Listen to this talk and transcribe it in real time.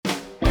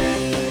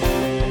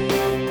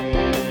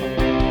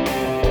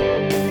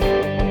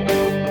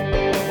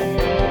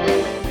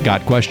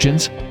Got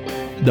questions?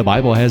 The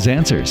Bible has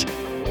answers.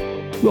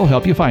 We'll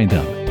help you find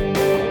them.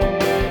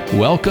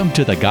 Welcome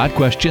to the Got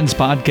Questions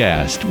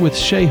podcast with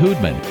Shay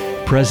Hoodman,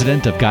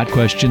 president of Got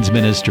Questions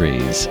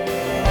Ministries.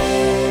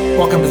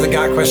 Welcome to the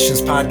Got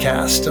Questions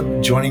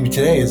podcast. Joining me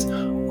today is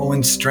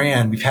Owen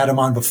Strachan. We've had him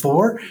on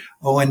before.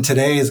 Owen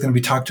today is going to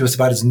be talking to us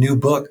about his new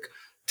book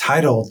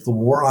titled The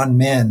War on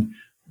Men,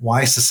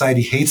 Why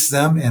Society Hates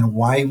Them and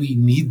Why We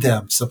Need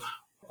Them. So,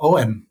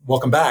 Owen,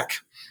 welcome back.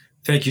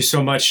 Thank you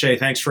so much, Shay.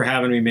 Thanks for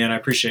having me, man. I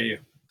appreciate you.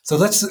 So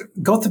let's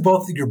go through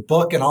both your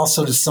book and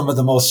also just some of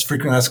the most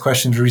frequently asked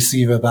questions we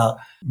receive about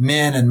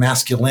men and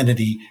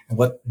masculinity and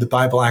what the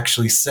Bible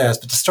actually says.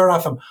 But to start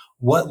off,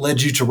 what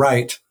led you to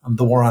write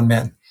The War on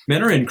Men?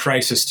 Men are in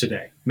crisis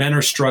today. Men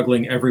are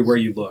struggling everywhere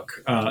you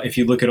look. If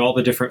you look at all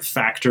the different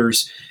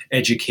factors,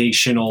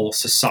 educational,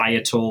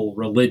 societal,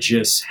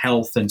 religious,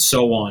 health, and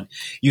so on,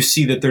 you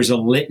see that there's a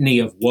litany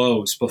of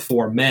woes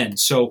before men.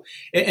 So,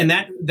 and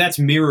that's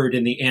mirrored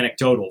in the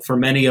anecdotal. For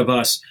many of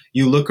us,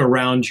 you look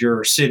around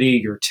your city,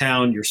 your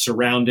town, your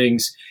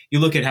surroundings, you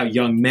look at how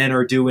young men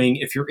are doing.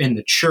 If you're in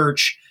the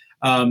church,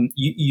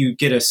 you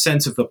get a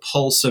sense of the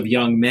pulse of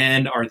young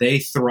men. Are they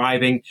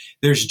thriving?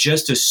 There's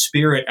just a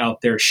spirit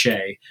out there,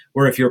 Shay,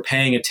 where if you're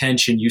paying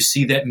attention, you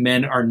see that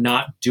men are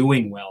not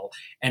doing well.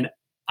 And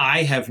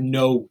I have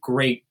no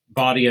great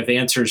body of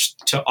answers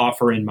to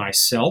offer in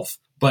myself,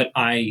 but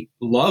I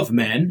love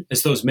men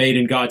as those made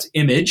in God's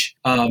image,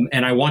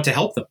 and I want to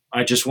help them.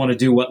 I just want to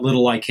do what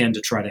little I can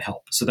to try to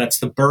help. So that's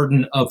the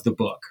burden of the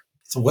book.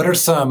 So what are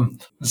some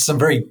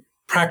very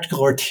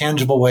practical or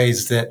tangible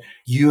ways that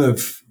you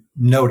have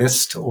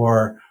noticed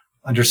or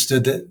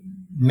understood that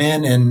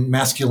men and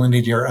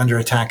masculinity are under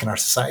attack in our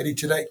society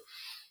today?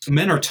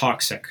 Men are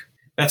toxic.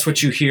 That's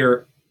what you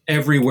hear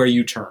everywhere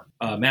you turn.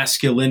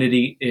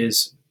 Masculinity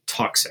is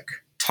toxic.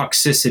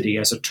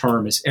 Toxicity as a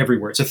term is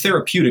everywhere. It's a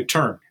therapeutic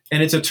term.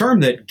 And it's a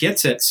term that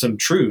gets at some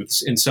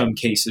truths in some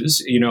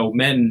cases. You know,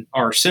 men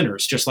are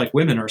sinners, just like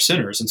women are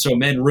sinners. And so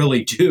men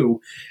really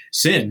do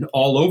sin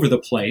all over the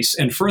place.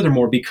 And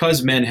furthermore,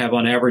 because men have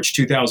on average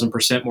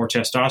 2,000% more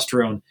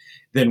testosterone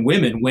than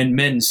women, when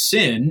men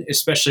sin,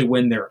 especially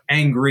when they're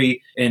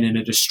angry and in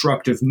a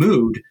destructive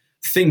mood,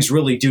 things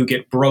really do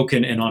get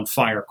broken and on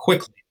fire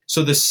quickly.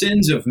 So the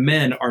sins of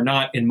men are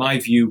not, in my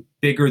view,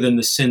 bigger than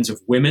the sins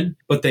of women,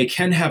 but they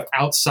can have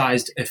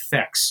outsized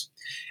effects.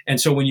 And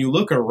so when you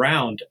look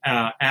around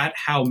at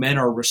how men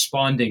are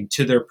responding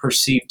to their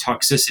perceived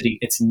toxicity,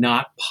 it's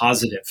not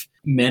positive.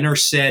 Men are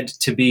said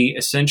to be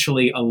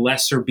essentially a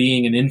lesser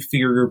being, an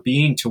inferior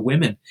being to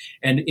women.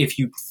 And if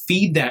you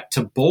feed that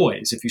to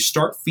boys, if you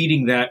start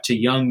feeding that to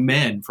young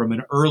men from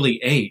an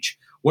early age,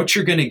 what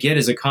you're going to get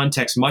is a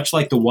context much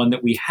like the one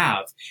that we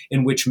have,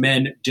 in which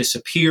men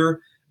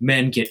disappear,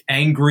 men get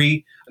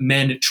angry,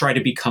 men try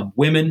to become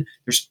women.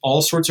 There's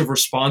all sorts of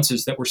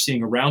responses that we're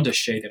seeing around us,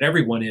 Shay, that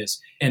everyone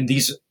is. And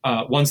these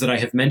ones that I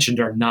have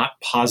mentioned are not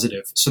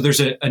positive. So there's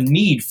a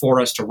need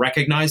for us to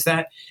recognize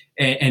that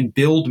and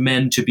build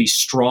men to be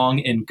strong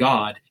in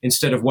God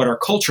instead of what our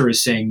culture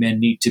is saying men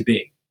need to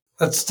be.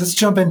 Let's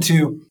jump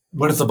into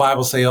what does the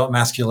Bible say about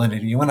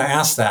masculinity? You want to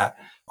ask that.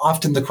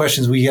 Often the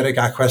questions we get at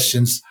Got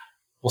Questions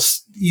will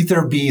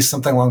either be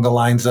something along the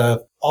lines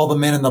of, all the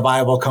men in the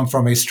Bible come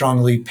from a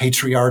strongly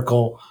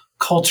patriarchal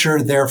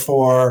culture,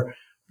 therefore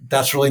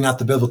that's really not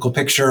the biblical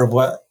picture of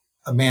what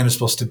a man is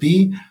supposed to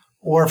be.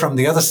 Or from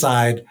the other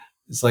side,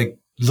 it's like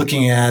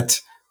looking at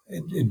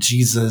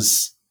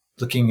Jesus,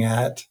 looking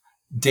at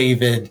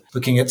David,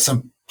 looking at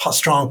some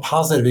strong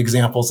positive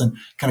examples and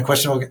kind of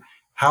question, okay,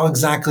 how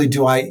exactly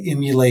do I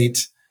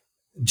emulate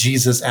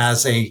Jesus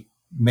as a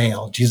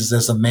male, Jesus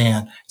as a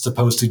man, as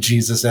opposed to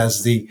Jesus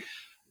as the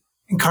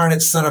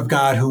incarnate Son of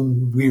God,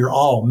 whom we are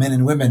all, men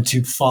and women,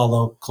 to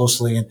follow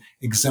closely and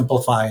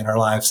exemplify in our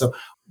lives. So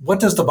what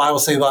does the Bible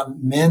say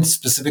about men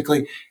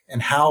specifically,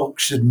 and how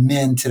should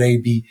men today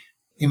be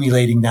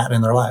emulating that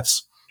in their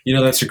lives? You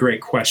know, that's a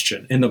great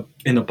question. In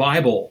the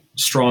Bible,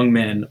 strong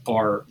men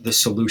are the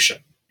solution.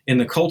 In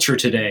the culture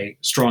today,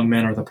 strong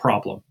men are the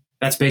problem.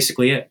 That's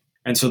basically it.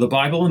 And so the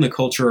Bible and the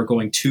culture are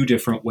going two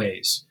different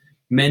ways.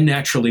 Men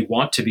naturally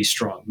want to be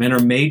strong. Men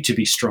are made to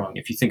be strong.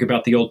 If you think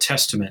about the Old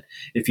Testament,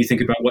 if you think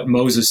about what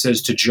Moses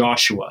says to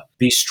Joshua,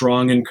 be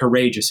strong and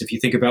courageous. If you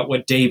think about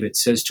what David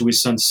says to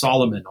his son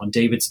Solomon on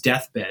David's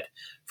deathbed,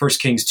 1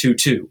 Kings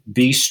 2:2,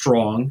 be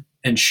strong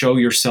and show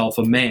yourself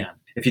a man.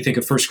 If you think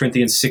of 1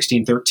 Corinthians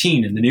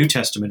 16:13 in the New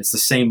Testament, it's the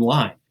same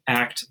line.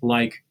 Act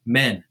like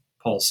men,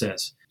 Paul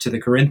says to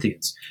the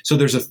Corinthians. So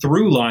there's a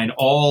through line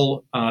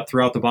all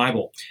throughout the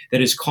Bible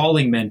that is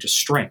calling men to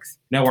strength.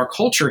 Now, our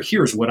culture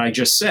hears what I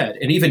just said,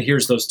 and even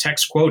hears those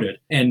texts quoted.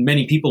 And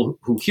many people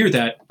who hear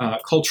that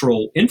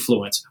cultural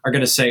influence are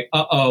going to say,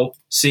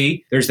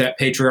 see, there's that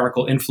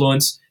patriarchal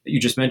influence that you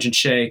just mentioned,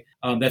 Shay.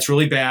 That's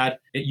really bad.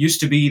 It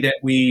used to be that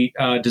we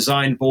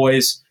designed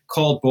boys,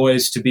 called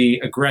boys to be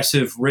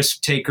aggressive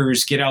risk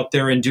takers, get out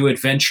there and do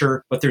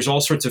adventure. But there's all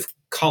sorts of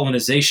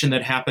colonization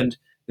that happened.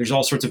 There's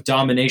all sorts of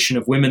domination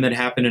of women that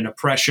happened and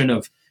oppression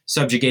of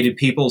subjugated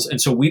peoples.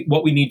 And so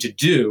what we need to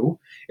do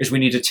is we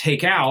need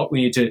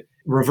to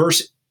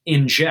reverse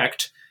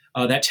inject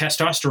that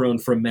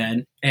testosterone from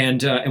men,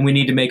 and we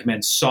need to make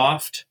men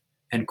soft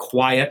and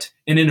quiet,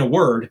 and in a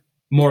word,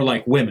 more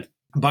like women.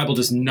 The Bible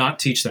does not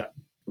teach that.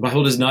 The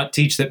Bible does not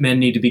teach that men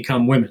need to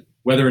become women,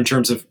 whether in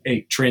terms of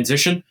a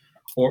transition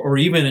or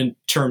even in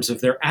terms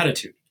of their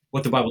attitude.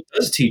 What the Bible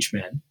does teach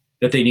men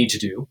that they need to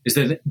do is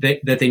that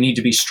they need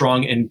to be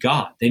strong in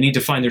God. They need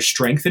to find their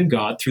strength in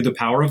God through the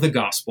power of the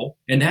gospel.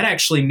 And that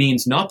actually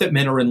means not that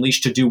men are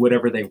unleashed to do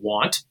whatever they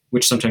want,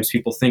 which sometimes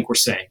people think we're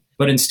saying,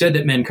 but instead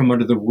that men come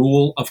under the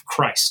rule of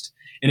Christ.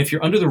 And if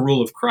you're under the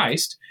rule of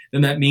Christ,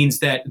 then that means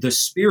that the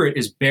Spirit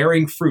is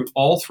bearing fruit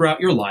all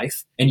throughout your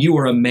life, and you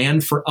are a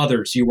man for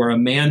others. You are a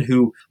man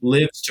who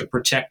lives to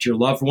protect your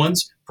loved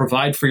ones,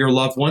 provide for your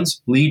loved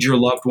ones, lead your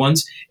loved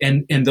ones,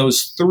 and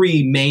those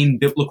three main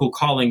biblical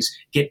callings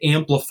get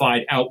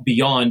amplified out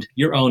beyond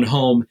your own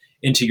home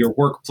into your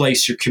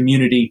workplace, your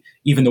community,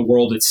 even the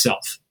world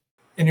itself.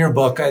 In your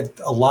book,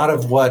 a lot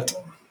of what,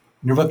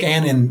 in your book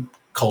and in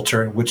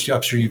culture, which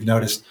I'm sure you've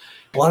noticed,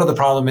 a lot of the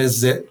problem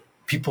is that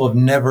people have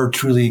never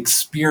truly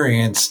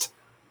experienced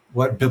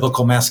what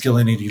biblical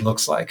masculinity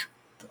looks like.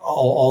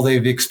 All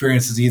they've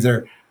experienced is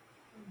either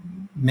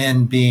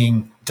men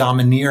being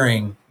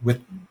domineering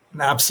with an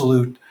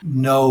absolute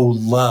no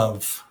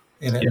love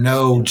in it,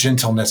 no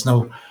gentleness,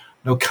 no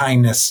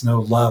kindness, no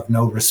love,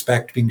 no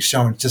respect being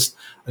shown, just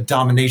a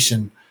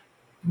domination.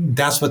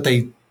 That's what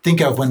they think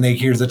of when they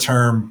hear the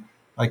term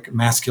like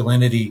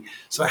masculinity.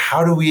 So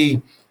how do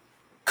we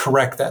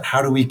correct that?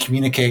 How do we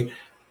communicate?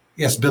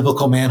 Yes,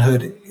 biblical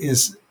manhood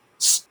is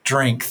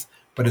strength,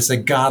 but it's a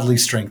godly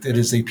strength. It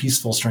is a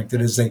peaceful strength.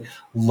 It is a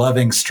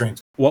loving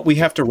strength. What we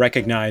have to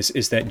recognize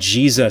is that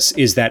Jesus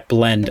is that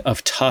blend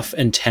of tough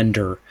and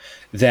tender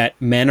that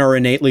men are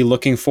innately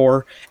looking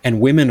for and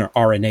women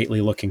are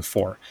innately looking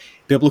for.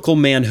 Biblical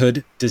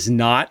manhood does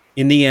not,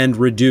 in the end,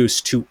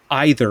 reduce to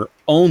either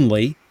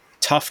only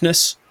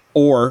toughness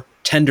or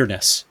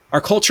tenderness. Our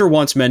culture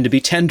wants men to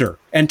be tender,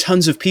 and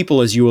tons of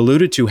people, as you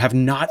alluded to, have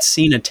not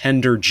seen a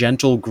tender,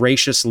 gentle,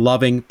 gracious,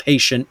 loving,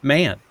 patient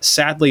man.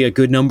 Sadly, a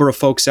good number of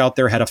folks out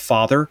there had a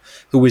father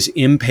who was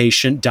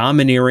impatient,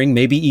 domineering,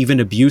 maybe even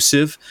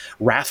abusive,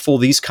 wrathful,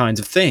 these kinds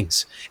of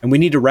things. And we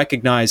need to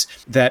recognize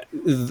that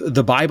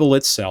the Bible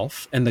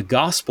itself and the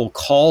gospel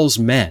calls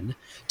men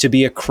to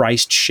be a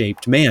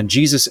Christ-shaped man.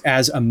 Jesus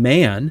as a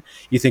man,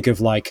 you think of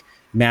like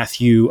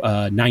Matthew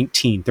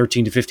 19,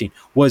 13 to 15,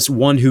 was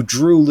one who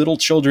drew little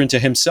children to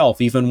himself,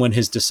 even when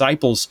his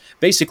disciples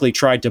basically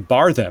tried to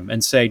bar them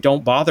and say,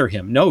 don't bother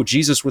him. No,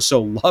 Jesus was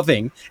so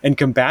loving and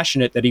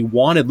compassionate that he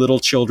wanted little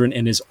children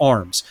in his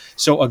arms.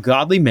 So a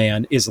godly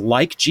man is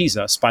like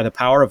Jesus by the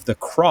power of the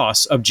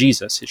cross of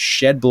Jesus, his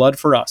shed blood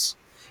for us,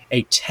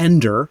 a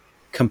tender,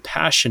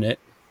 compassionate,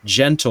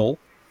 gentle,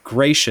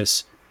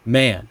 gracious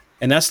man.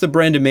 And that's the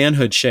brand of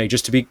manhood, Shay,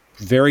 just to be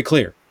very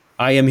clear.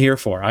 I am here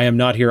for. I am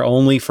not here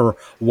only for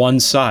one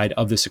side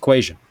of this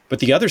equation. But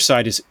the other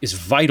side is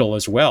vital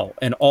as well.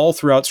 And all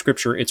throughout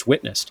Scripture, it's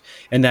witnessed.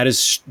 And that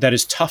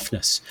is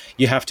toughness.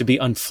 You have to be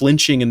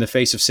unflinching in the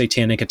face of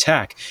satanic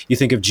attack. You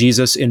think of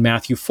Jesus in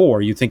Matthew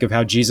 4. You think of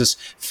how Jesus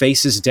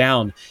faces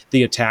down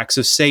the attacks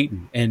of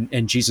Satan.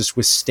 And Jesus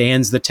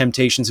withstands the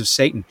temptations of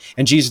Satan.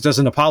 And Jesus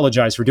doesn't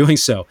apologize for doing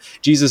so.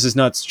 Jesus is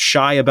not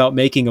shy about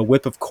making a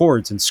whip of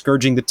cords and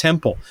scourging the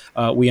temple,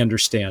 we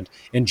understand,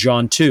 in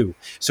John 2.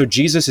 So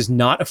Jesus is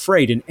not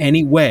afraid in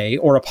any way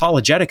or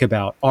apologetic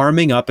about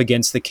arming up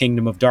against the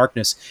kingdom of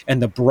darkness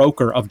and the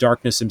broker of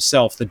darkness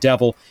himself, the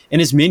devil, and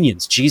his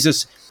minions.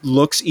 Jesus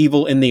looks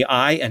evil in the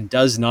eye and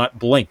does not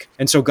blink.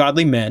 And so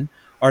godly men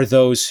are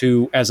those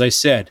who, as I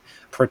said,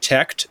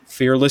 protect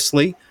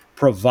fearlessly,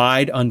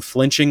 provide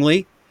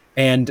unflinchingly,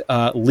 and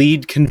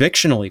lead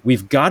convictionally.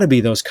 We've got to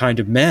be those kind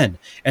of men.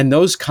 And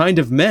those kind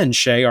of men,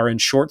 Shay, are in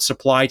short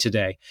supply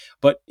today.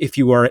 But if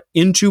you are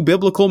into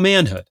biblical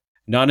manhood,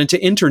 not into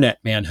internet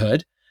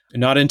manhood,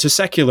 not into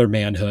secular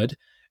manhood,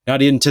 not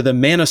into the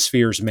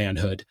manosphere's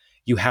manhood,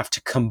 you have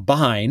to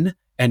combine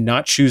and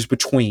not choose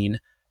between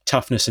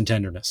toughness and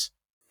tenderness.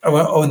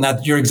 Oh, and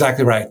that you're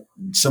exactly right.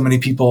 So many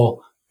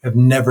people have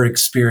never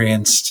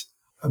experienced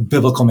a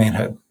biblical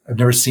manhood. I've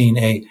never seen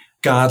a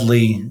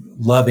godly,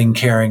 loving,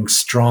 caring,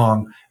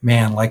 strong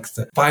man like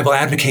the Bible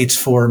advocates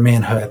for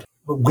manhood.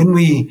 But when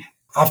we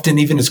often,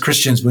 even as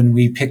Christians, when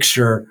we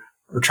picture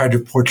or try to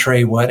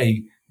portray what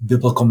a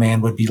biblical man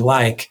would be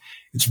like,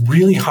 it's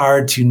really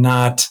hard to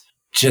not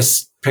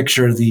just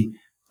picture the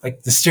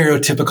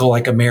stereotypical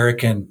like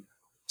American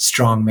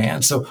strong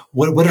man. So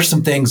what are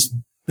some things,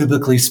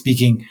 biblically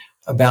speaking,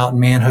 about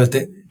manhood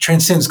that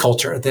transcends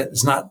culture, that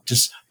is not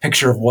just a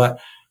picture of what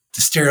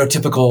the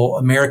stereotypical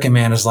American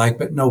man is like,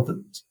 but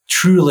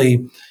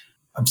truly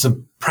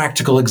some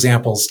practical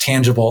examples,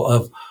 tangible,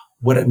 of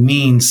what it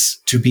means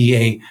to be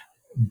a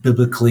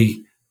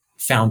biblically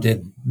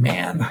founded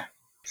man?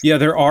 Yeah,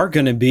 there are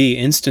going to be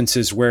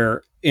instances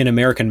where in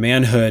American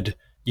manhood,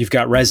 you've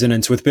got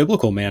resonance with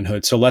biblical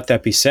manhood. So let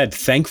that be said.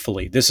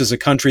 Thankfully, this is a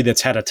country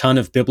that's had a ton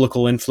of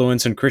biblical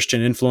influence and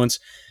Christian influence.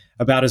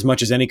 about as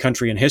much as any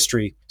country in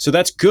history. So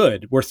that's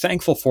good. We're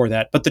thankful for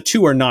that. But the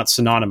two are not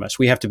synonymous.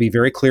 We have to be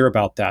very clear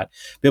about that.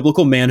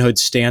 Biblical manhood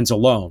stands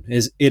alone.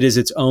 It is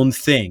its own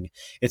thing.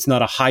 It's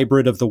not a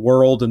hybrid of the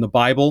world and the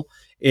Bible.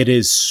 It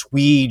is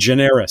sui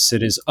generis.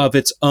 It is of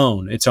its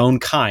own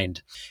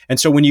kind. And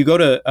so when you go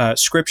to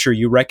Scripture,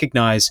 you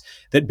recognize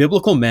that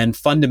biblical men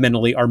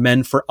fundamentally are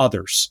men for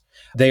others.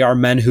 They are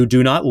men who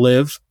do not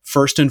live,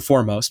 first and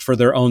foremost, for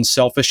their own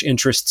selfish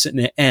interests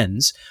and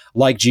ends.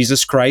 Like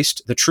Jesus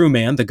Christ, the true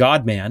man, the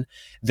God-man,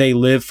 they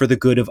live for the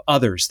good of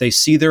others. They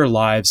see their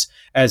lives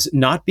as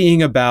not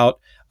being about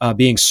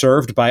being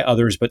served by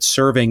others, but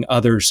serving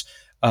others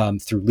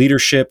through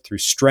leadership, through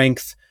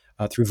strength,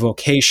 through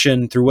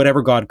vocation, through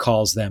whatever God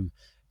calls them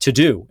to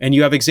do. And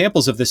you have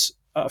examples of this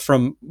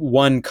from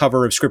one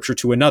cover of Scripture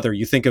to another.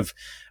 You think of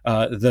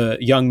the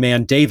young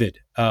man David,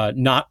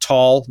 not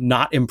tall,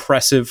 not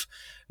impressive,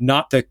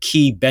 not the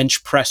key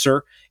bench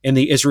presser in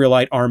the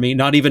Israelite army,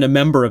 not even a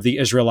member of the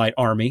Israelite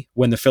army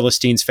when the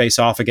Philistines face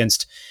off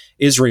against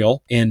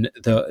Israel in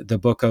the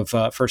book of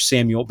 1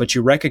 Samuel. But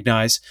you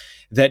recognize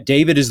that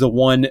David is the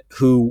one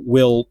who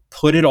will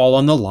put it all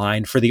on the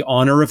line for the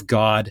honor of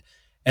God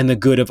and the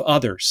good of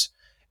others.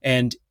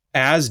 And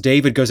as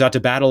David goes out to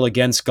battle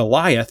against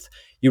Goliath,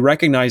 you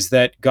recognize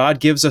that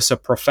God gives us a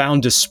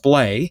profound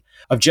display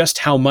of just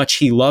how much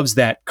he loves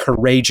that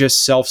courageous,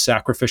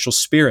 self-sacrificial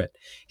spirit.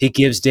 He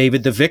gives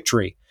David the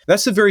victory.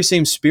 That's the very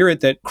same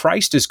spirit that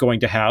Christ is going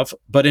to have,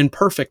 but in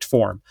perfect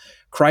form.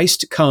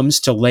 Christ comes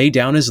to lay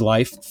down his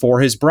life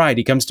for his bride.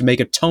 He comes to make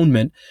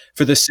atonement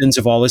for the sins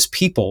of all his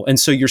people. And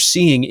so you're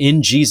seeing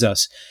in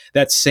Jesus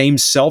that same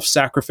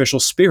self-sacrificial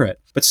spirit.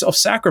 But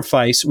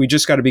self-sacrifice, we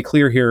just got to be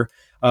clear here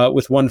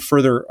with one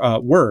further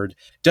word,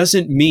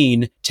 doesn't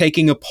mean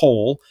taking a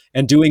poll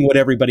and doing what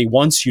everybody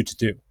wants you to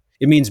do.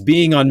 It means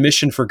being on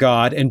mission for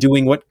God and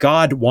doing what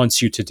God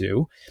wants you to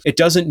do. It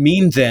doesn't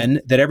mean then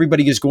that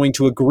everybody is going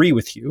to agree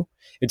with you.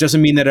 It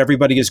doesn't mean that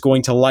everybody is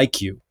going to like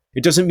you.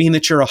 It doesn't mean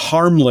that you're a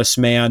harmless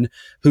man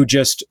who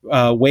just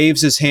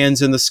waves his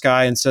hands in the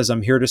sky and says,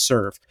 I'm here to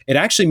serve. It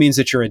actually means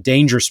that you're a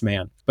dangerous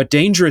man, but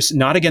dangerous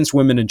not against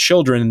women and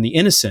children and the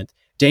innocent,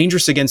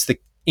 dangerous against the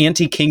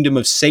anti-kingdom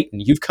of Satan.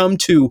 You've come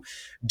to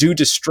do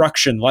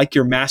destruction like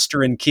your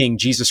master and king,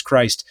 Jesus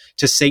Christ,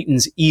 to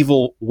Satan's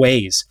evil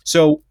ways.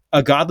 So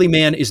a godly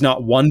man is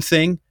not one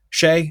thing,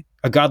 Shay.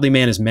 A godly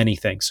man is many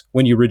things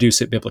when you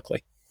reduce it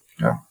biblically.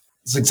 Yeah,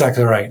 that's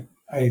exactly right.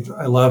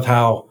 I love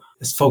how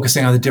it's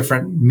focusing on the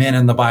different men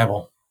in the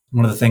Bible.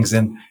 One of the things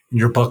in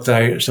your book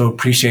that I so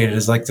appreciated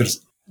is like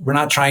we're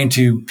not trying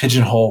to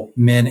pigeonhole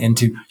men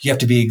into, you have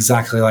to be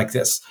exactly like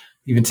this.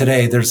 Even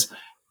today, there's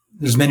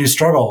men who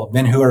struggle,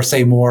 men who are,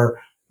 say, more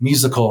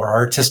musical or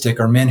artistic,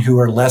 or men who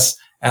are less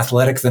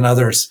athletic than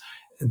others.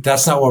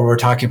 That's not what we're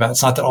talking about.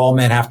 It's not that all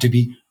men have to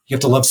be, you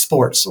have to love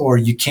sports, or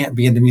you can't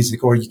be into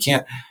music, or you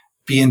can't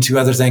be into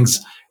other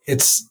things.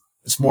 It's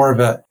more of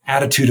an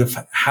attitude of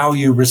how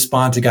you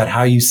respond to God,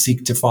 how you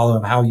seek to follow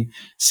him, how you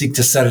seek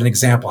to set an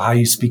example, how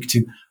you speak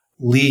to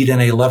lead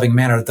in a loving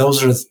manner.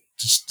 Those are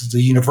just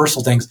the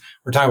universal things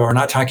we're talking about. We're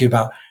not talking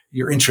about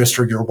your interest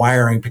or your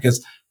wiring,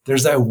 because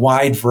there's a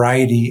wide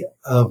variety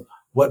of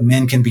what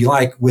men can be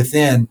like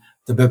within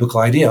the biblical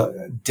idea.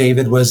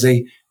 David was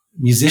a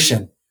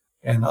musician,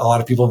 and a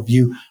lot of people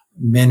view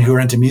men who are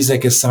into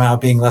music as somehow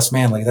being less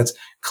manly. That's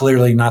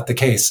clearly not the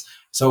case.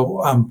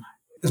 So,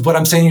 is what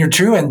I'm saying here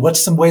true? And what's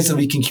some ways that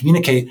we can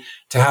communicate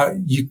to how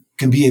you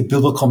can be a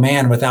biblical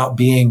man without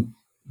being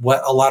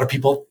what a lot of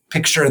people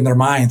picture in their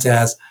minds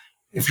as,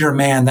 if you're a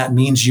man, that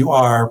means you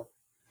are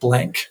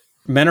blank.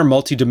 Men are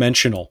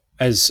multidimensional,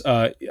 as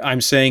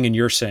I'm saying and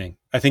you're saying.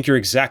 I think you're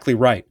exactly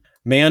right.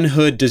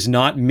 Manhood does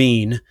not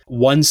mean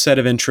one set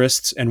of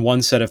interests and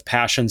one set of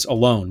passions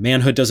alone.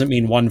 Manhood doesn't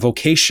mean one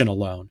vocation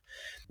alone.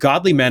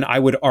 Godly men, I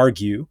would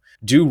argue,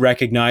 do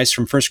recognize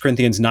from 1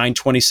 Corinthians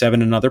 9:27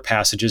 and other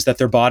passages that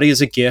their body is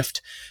a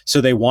gift,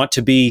 so they want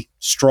to be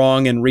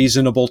strong in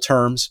reasonable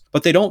terms,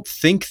 but they don't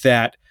think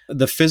that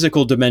the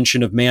physical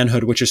dimension of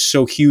manhood, which is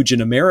so huge in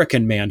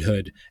American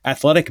manhood,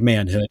 athletic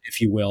manhood, if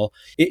you will,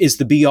 is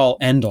the be-all,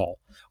 end-all.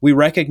 We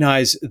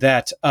recognize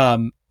that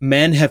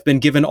men have been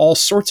given all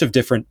sorts of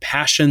different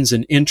passions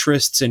and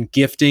interests and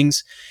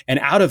giftings, and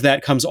out of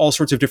that comes all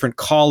sorts of different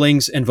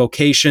callings and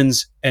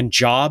vocations and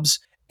jobs.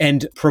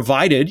 And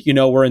provided,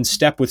 we're in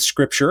step with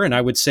Scripture, and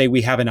I would say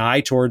we have an eye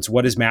towards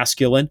what is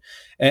masculine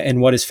and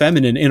what is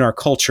feminine in our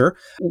culture,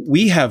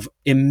 we have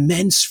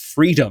immense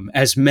freedom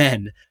as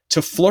men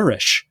to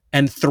flourish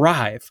and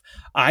thrive.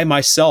 I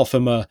myself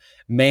am a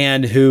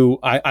man who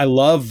I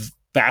love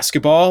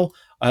basketball.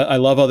 I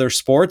love other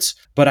sports,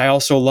 but I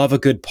also love a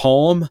good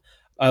poem.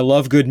 I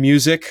love good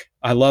music.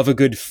 I love a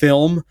good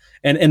film,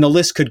 and the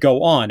list could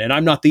go on. And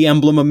I'm not the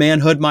emblem of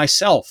manhood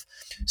myself.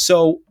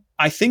 So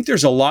I think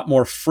there's a lot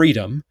more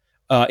freedom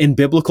in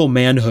biblical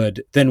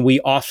manhood than we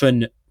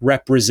often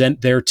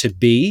represent there to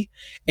be,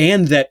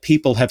 and that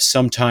people have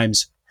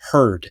sometimes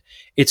heard.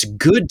 It's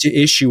good to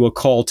issue a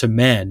call to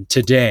men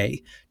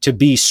today to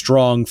be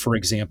strong, for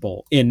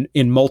example, in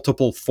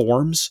multiple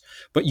forms,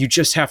 but you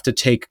just have to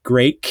take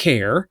great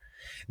care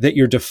that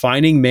you're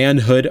defining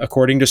manhood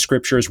according to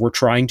scripture as we're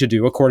trying to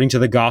do, according to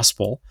the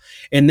gospel,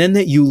 and then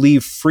that you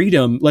leave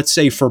freedom, let's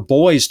say for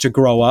boys to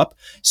grow up.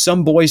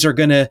 Some boys are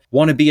going to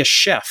want to be a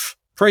chef.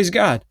 Praise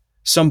God.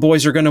 Some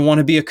boys are going to want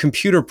to be a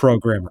computer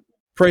programmer.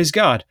 Praise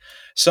God.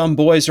 Some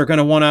boys are going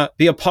to want to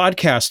be a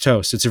podcast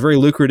host. It's a very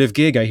lucrative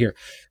gig, I hear.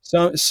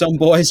 Some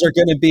boys are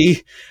going to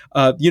be,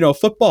 a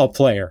football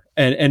player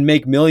and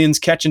make millions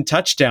catching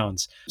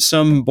touchdowns.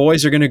 Some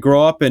boys are going to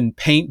grow up and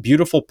paint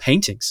beautiful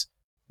paintings.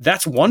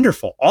 That's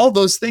wonderful. All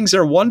those things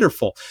are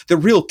wonderful. The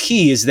real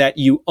key is that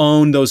you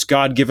own those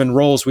God-given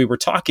roles we were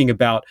talking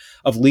about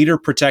of leader,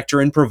 protector,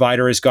 and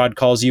provider as God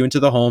calls you into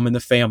the home and the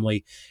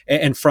family.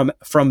 And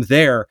from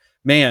there,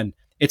 man,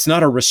 it's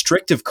not a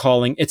restrictive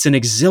calling, it's an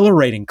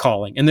exhilarating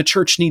calling. And the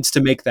church needs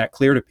to make that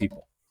clear to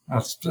people.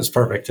 That's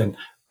perfect. And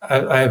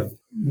I have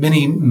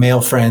many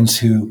male friends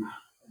who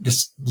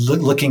just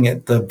looking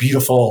at the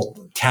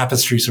beautiful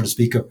tapestry, so to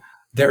speak, of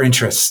their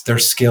interests, their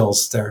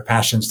skills, their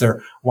passions,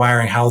 their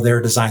wiring, how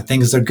they're designed,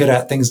 things they're good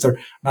at, things they're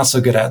not so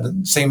good at.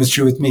 The same is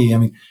true with me. I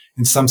mean,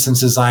 in some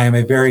senses, I am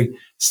a very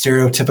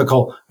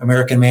stereotypical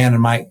American man in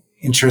my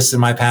interests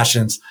and my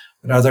passions.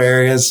 In other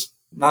areas,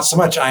 not so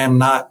much. I am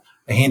not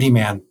a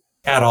handyman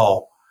at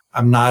all.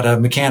 I'm not a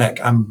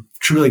mechanic. I'm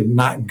truly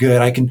not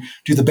good. I can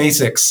do the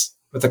basics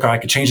with the car. I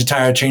could change the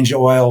tire, change the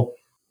oil,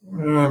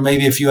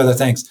 maybe a few other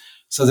things.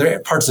 So there are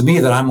parts of me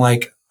that I'm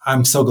like,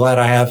 I'm so glad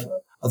I have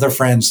other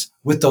friends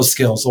with those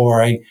skills,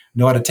 or I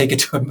know how to take it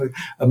to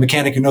a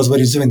mechanic who knows what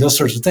he's doing, those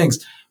sorts of things.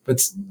 But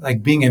it's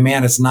like being a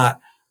man, it's not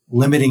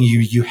limiting you.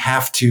 You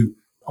have to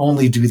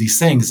only do these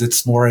things.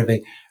 It's more of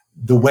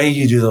the way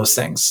you do those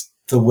things,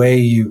 the way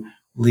you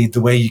lead,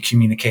 the way you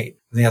communicate.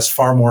 I think that's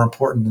far more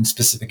important than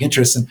specific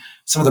interests. And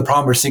some of the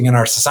problem we're seeing in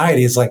our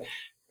society is like,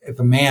 if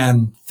a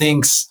man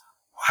thinks,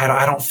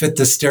 I don't fit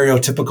this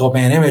stereotypical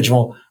man image,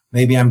 well,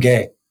 maybe I'm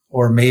gay,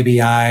 or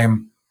maybe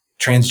I'm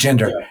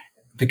transgender,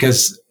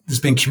 because it's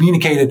been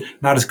communicated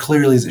not as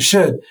clearly as it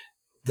should,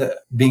 that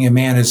being a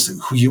man is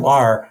who you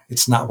are.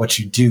 It's not what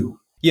you do.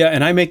 Yeah.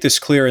 And I make this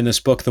clear in this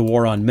book, The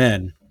War on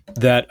Men,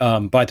 that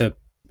by the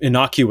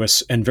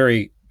innocuous and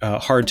very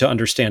hard to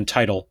understand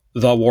title,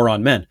 The War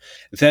on Men,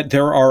 that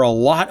there are a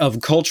lot of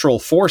cultural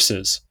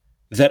forces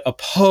that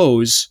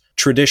oppose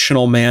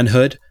traditional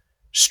manhood,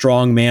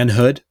 strong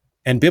manhood,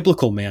 and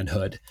biblical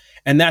manhood.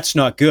 And that's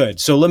not good.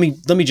 So let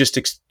me just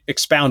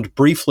expound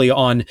briefly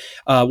on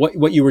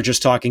what you were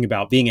just talking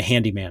about, being a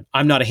handyman.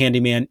 I'm not a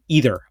handyman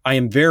either. I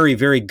am very,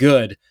 very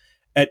good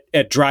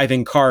at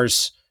driving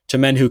cars to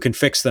men who can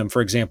fix them,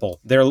 for example.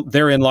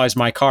 Therein lies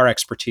my car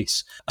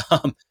expertise.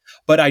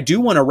 But I do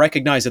want to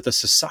recognize at the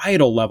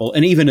societal level,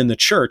 and even in the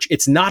church,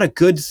 it's not a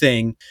good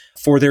thing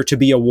for there to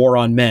be a war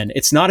on men.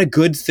 It's not a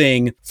good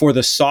thing for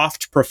the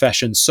soft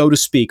professions, so to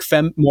speak,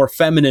 more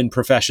feminine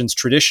professions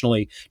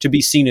traditionally, to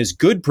be seen as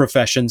good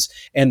professions,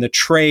 and the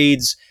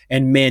trades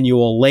and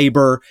manual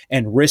labor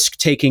and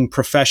risk-taking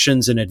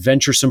professions and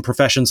adventuresome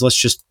professions, let's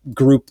just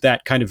group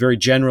that kind of very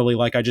generally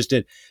like I just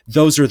did,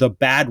 those are the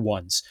bad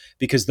ones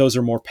because those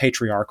are more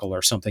patriarchal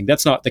or something.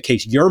 That's not the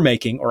case you're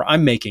making or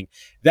I'm making.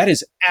 That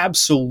is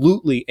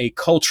absolutely a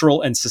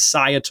cultural and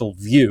societal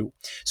view.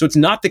 So it's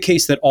not the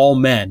case that all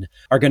men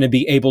are going to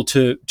be able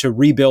to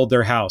rebuild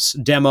their house,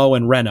 demo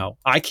and reno.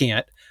 I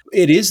can't.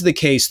 It is the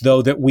case,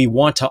 though, that we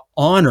want to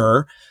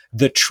honor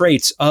the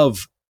traits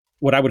of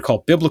what I would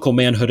call biblical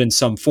manhood in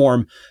some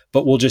form,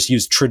 but we'll just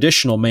use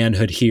traditional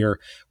manhood here.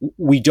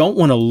 We don't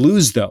want to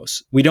lose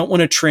those. We don't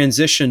want to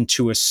transition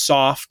to a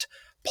soft,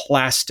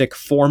 plastic,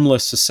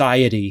 formless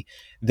society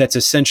that's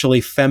essentially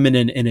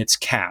feminine in its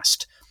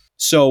cast.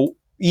 So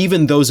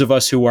even those of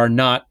us who are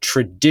not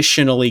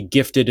traditionally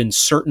gifted in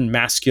certain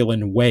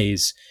masculine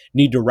ways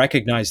need to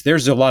recognize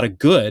there's a lot of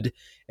good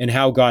in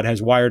how God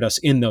has wired us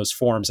in those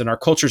forms. And our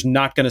culture's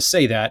not going to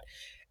say that.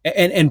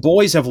 And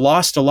boys have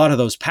lost a lot of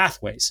those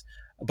pathways,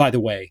 by the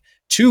way,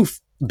 to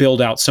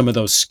build out some of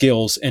those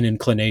skills and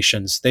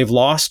inclinations. They've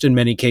lost, in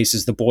many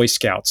cases, the Boy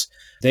Scouts.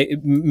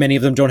 Many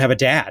of them don't have a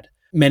dad.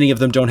 Many of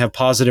them don't have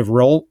positive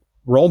role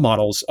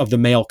models of the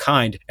male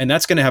kind. And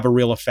that's going to have a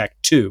real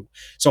effect too.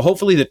 So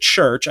hopefully the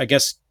church, I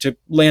guess to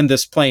land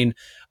this plane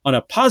on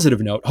a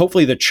positive note,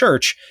 hopefully the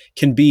church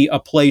can be a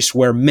place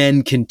where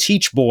men can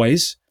teach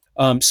boys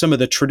some of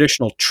the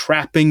traditional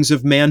trappings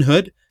of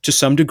manhood to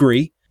some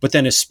degree, but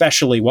then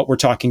especially what we're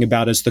talking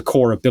about as the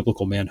core of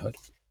biblical manhood.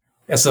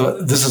 Yeah,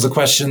 so this is a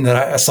question that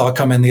I saw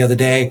come in the other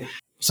day,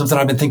 something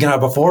I've been thinking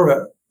about before,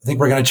 but I think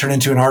we're going to turn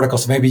into an article.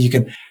 So maybe you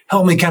can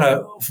help me kind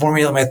of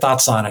formulate my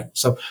thoughts on it.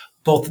 So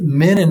both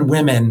men and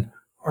women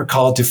are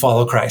called to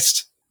follow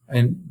Christ.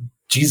 And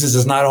Jesus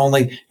is not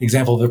only an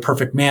example of a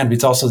perfect man, but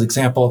he's also the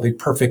example of a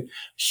perfect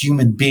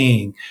human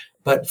being.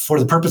 But for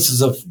the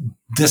purposes of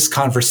this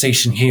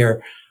conversation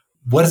here,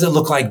 what does it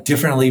look like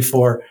differently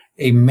for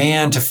a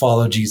man to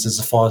follow Jesus,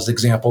 to follow his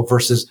example,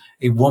 versus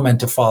a woman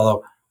to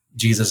follow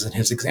Jesus and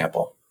his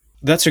example?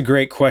 That's a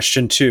great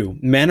question, too.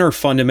 Men are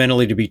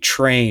fundamentally to be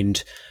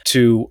trained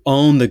to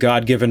own the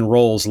God-given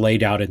roles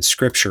laid out in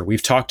Scripture.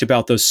 We've talked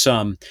about those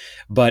some,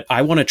 but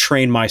I want to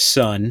train my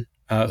son,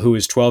 who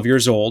is 12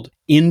 years old,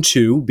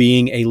 into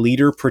being a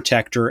leader,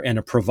 protector, and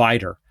a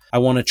provider. I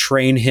want to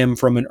train him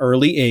from an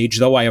early age,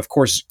 though I, of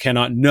course,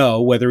 cannot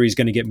know whether he's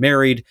going to get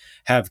married,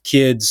 have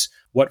kids,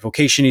 what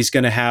vocation he's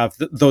going to have,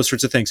 those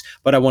sorts of things.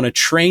 But I want to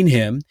train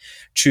him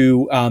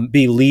to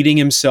be leading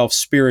himself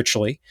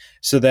spiritually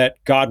so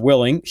that, God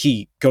willing,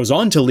 he goes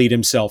on to lead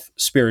himself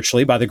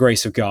spiritually by the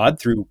grace of God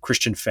through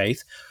Christian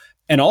faith.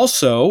 And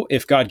also,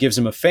 if God gives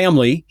him a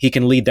family, he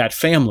can lead that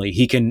family.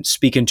 He can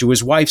speak into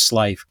his wife's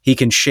life. He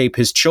can shape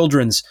his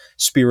children's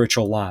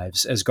spiritual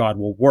lives as God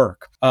will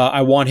work.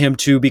 I want him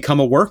to become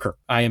a worker.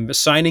 I am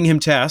assigning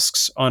him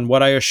tasks on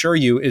what I assure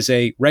you is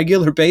a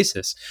regular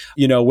basis.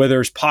 Where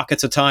there's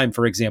pockets of time,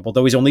 for example,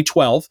 though he's only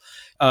 12.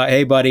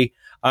 Hey, buddy,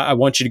 I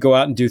want you to go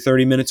out and do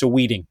 30 minutes of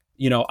weeding.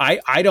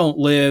 I don't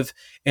live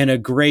in a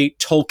great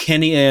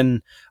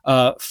Tolkienian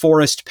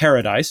forest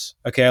paradise.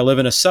 Okay, I live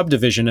in a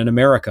subdivision in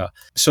America.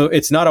 So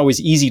it's not always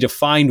easy to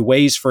find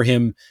ways for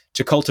him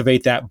to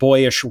cultivate that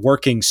boyish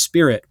working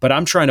spirit, but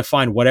I'm trying to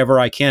find whatever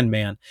I can,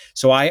 man.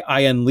 So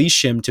I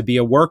unleash him to be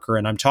a worker,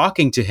 and I'm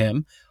talking to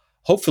him,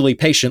 hopefully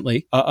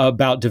patiently,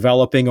 about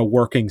developing a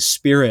working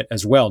spirit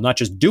as well, not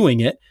just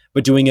doing it,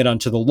 but doing it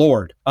unto the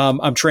Lord.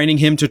 I'm training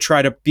him to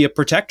try to be a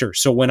protector.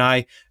 So when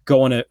I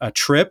go on a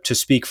trip to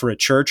speak for a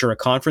church or a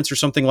conference or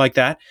something like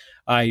that,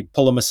 I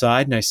pull him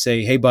aside and I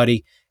say, hey,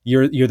 buddy,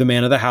 you're the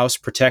man of the house.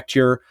 Protect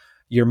your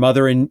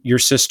mother and your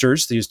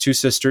sisters, these two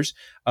sisters,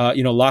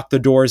 lock the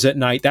doors at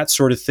night, that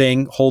sort of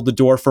thing. Hold the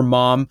door for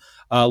mom.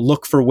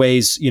 Look for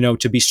ways,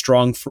 to be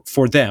strong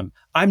for them.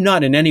 I'm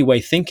not in any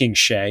way thinking,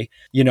 Shay,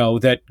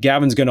 that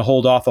Gavin's going to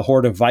hold off a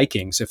horde of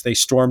Vikings if they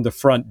storm the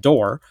front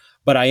door.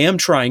 But I am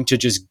trying to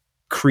just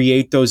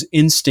create those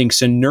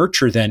instincts and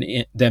nurture them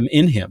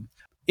in him.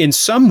 In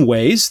some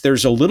ways,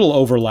 there's a little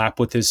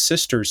overlap with his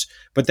sisters,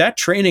 but that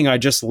training I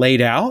just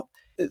laid out,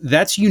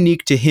 that's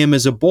unique to him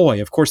as a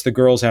boy. Of course, the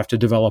girls have to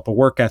develop a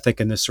work ethic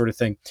and this sort of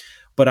thing,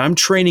 but I'm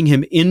training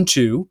him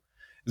into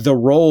the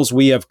roles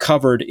we have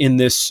covered in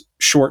this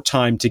short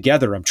time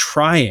together. I'm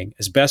trying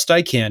as best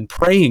I can,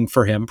 praying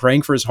for him,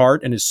 praying for his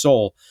heart and his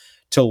soul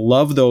to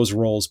love those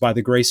roles by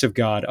the grace of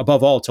God,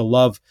 above all, to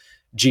love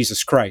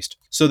Jesus Christ.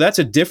 So that's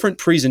a different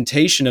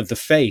presentation of the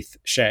faith,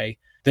 Shay,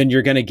 than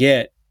you're going to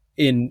get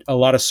in a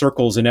lot of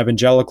circles in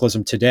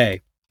evangelicalism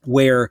today,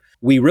 where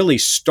we really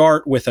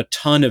start with a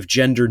ton of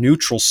gender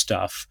neutral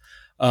stuff,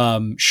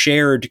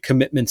 shared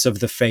commitments of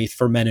the faith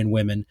for men and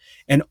women.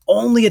 And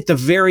only at the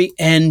very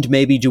end,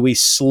 maybe do we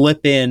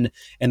slip in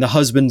and the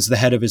husband's the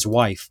head of his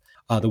wife.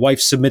 The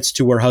wife submits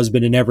to her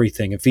husband in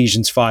everything.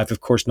 Ephesians 5,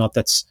 of course, not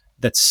that's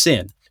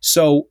sin.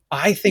 So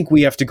I think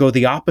we have to go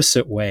the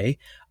opposite way.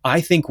 I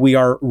think we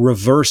are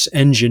reverse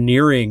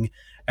engineering,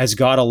 as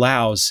God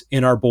allows,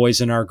 in our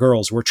boys and our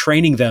girls. We're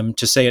training them,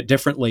 to say it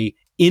differently,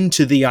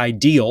 into the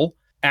ideal,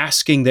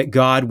 asking that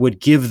God would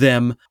give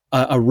them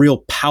a real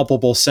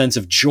palpable sense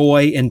of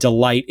joy and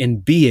delight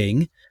in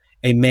being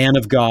a man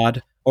of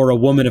God or a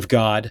woman of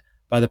God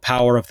by the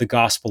power of the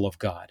gospel of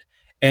God.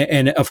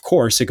 And of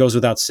course, it goes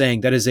without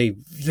saying, that is a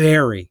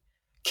very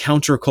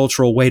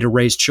countercultural way to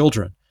raise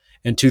children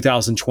in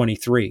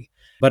 2023.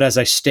 But as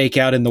I stake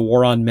out in The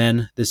War on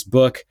Men, this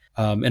book,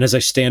 and as I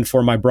stand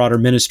for my broader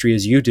ministry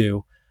as you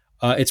do,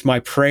 it's my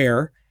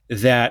prayer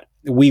that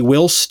we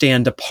will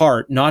stand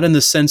apart, not in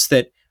the sense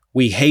that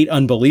we hate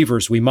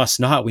unbelievers. We must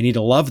not. We need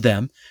to love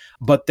them.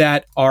 But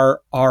that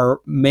our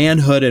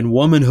manhood and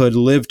womanhood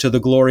lived to the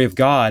glory of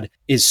God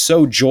is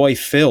so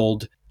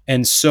joy-filled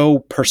and so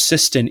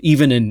persistent,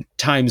 even in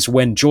times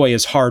when joy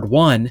is hard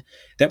won,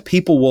 that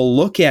people will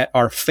look at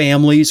our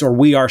families or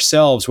we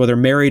ourselves, whether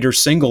married or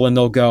single, and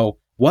they'll go,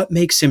 what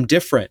makes him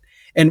different?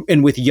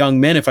 And with young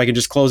men, if I can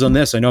just close on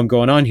this, I know I'm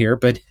going on here,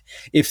 but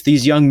if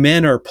these young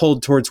men are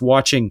pulled towards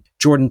watching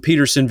Jordan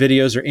Peterson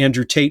videos or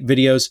Andrew Tate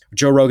videos,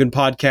 Joe Rogan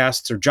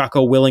podcasts or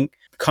Jocko Willink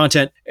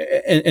content,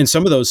 and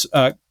some of those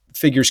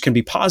figures can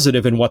be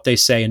positive in what they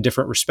say in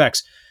different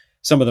respects,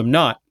 some of them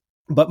not.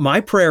 But my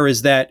prayer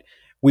is that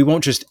we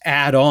won't just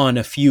add on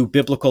a few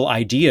biblical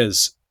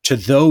ideas to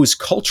those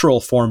cultural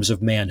forms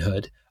of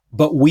manhood,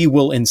 but we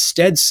will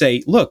instead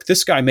say, look,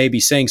 this guy may be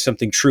saying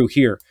something true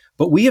here,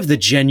 but we have the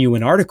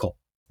genuine article.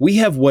 We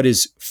have what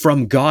is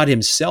from God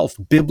himself,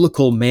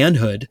 biblical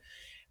manhood.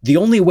 The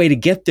only way to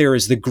get there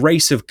is the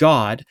grace of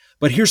God.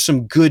 But here's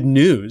some good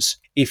news.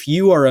 If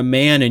you are a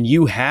man and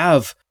you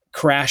have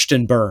crashed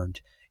and burned,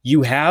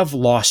 you have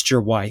lost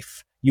your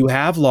wife, you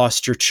have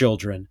lost your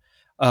children,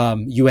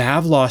 you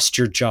have lost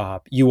your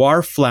job, you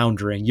are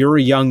floundering, you're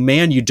a young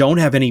man, you don't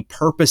have any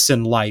purpose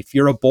in life,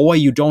 you're a boy,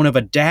 you don't have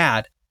a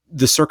dad,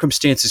 the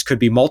circumstances could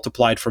be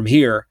multiplied from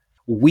here.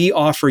 We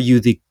offer you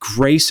the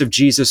grace of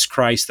Jesus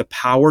Christ, the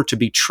power to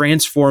be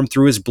transformed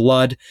through his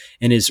blood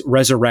and his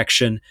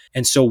resurrection.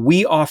 And so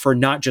we offer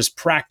not just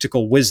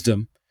practical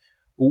wisdom,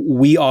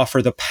 we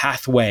offer the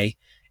pathway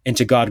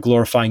into God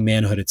glorifying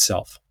manhood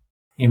itself.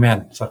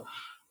 Amen. So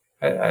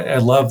I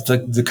love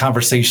the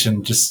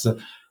conversation, just to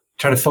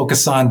try to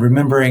focus on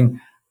remembering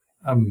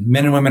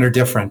men and women are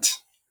different.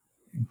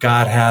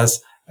 God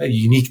has a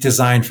unique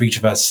design for each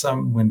of us.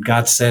 When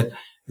God said,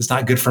 it's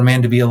not good for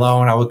man to be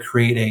alone. I will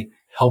create a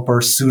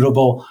helper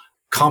suitable,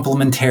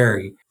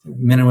 complementary.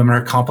 Men and women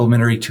are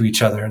complementary to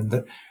each other.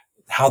 And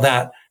how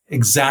that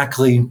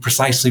exactly,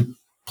 precisely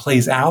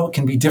plays out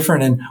can be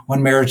different in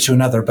one marriage to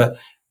another. But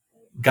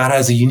God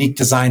has a unique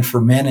design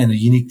for men and a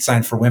unique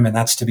design for women.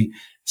 That's to be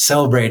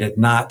celebrated,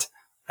 not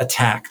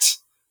attacked,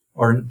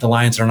 or the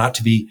lines are not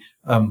to be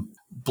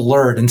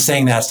blurred. And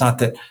saying that, it's not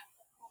that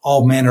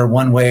all men are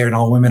one way and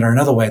all women are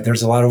another way.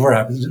 There's a lot of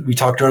overlap. We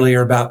talked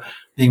earlier about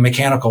being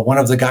mechanical. One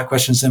of the Got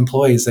Questions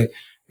employees, a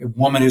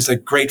woman who's a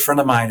great friend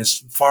of mine,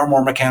 is far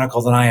more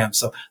mechanical than I am.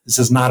 So this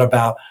is not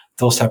about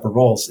those type of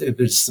roles.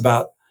 It's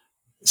about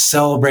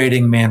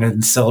celebrating manhood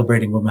and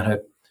celebrating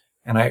womanhood.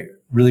 And I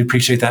really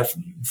appreciate that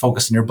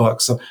focus in your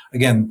book. So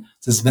again,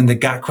 this has been the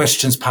Got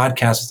Questions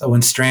podcast with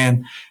Owen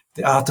Strachan,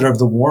 the author of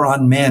The War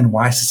on Men,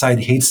 Why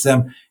Society Hates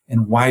Them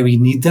and Why We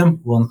Need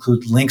Them. We'll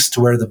include links to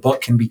where the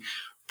book can be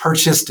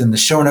purchased in the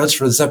show notes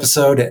for this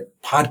episode at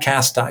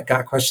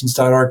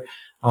podcast.gotquestions.org,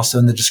 also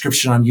in the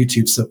description on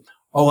YouTube. So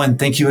Owen,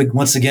 thank you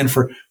once again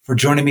for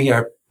joining me.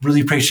 I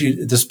really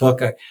appreciate this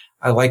book. I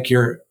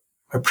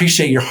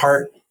appreciate your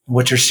heart and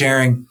what you're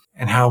sharing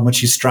and how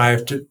much you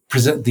strive to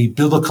present the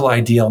biblical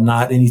ideal,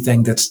 not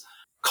anything that's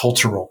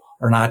cultural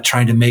or not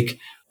trying to make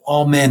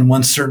all men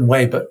one certain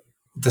way, but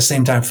at the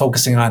same time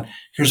focusing on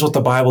here's what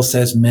the Bible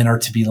says men are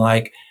to be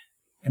like,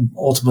 and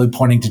ultimately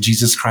pointing to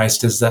Jesus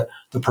Christ as the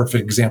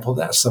perfect example of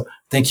that. So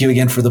thank you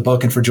again for the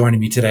book and for joining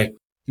me today.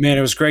 Man,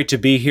 it was great to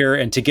be here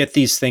and to get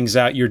these things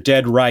out. You're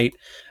dead right.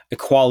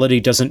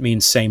 Equality doesn't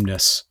mean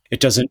sameness. It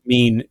doesn't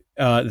mean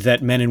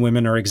that men and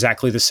women are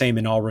exactly the same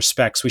in all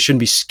respects. We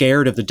shouldn't be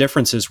scared of the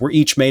differences. We're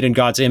each made in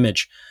God's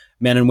image,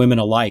 men and women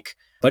alike.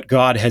 But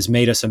God has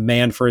made us a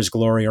man for his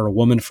glory or a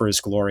woman for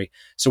his glory.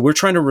 So we're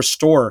trying to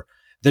restore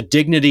the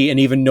dignity and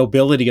even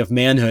nobility of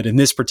manhood in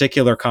this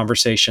particular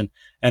conversation.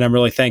 And I'm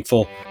really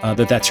thankful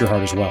that that's your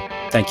heart as well.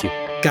 Thank you.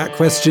 Got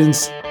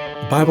questions?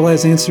 The Bible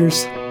has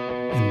answers,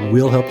 and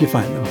we'll help you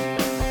find them.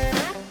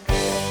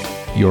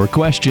 Your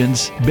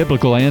questions,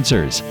 biblical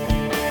answers.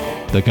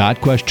 The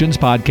Got Questions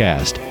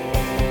Podcast.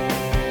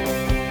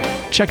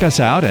 Check us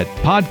out at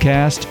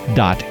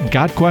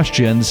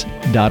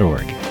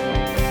podcast.gotquestions.org.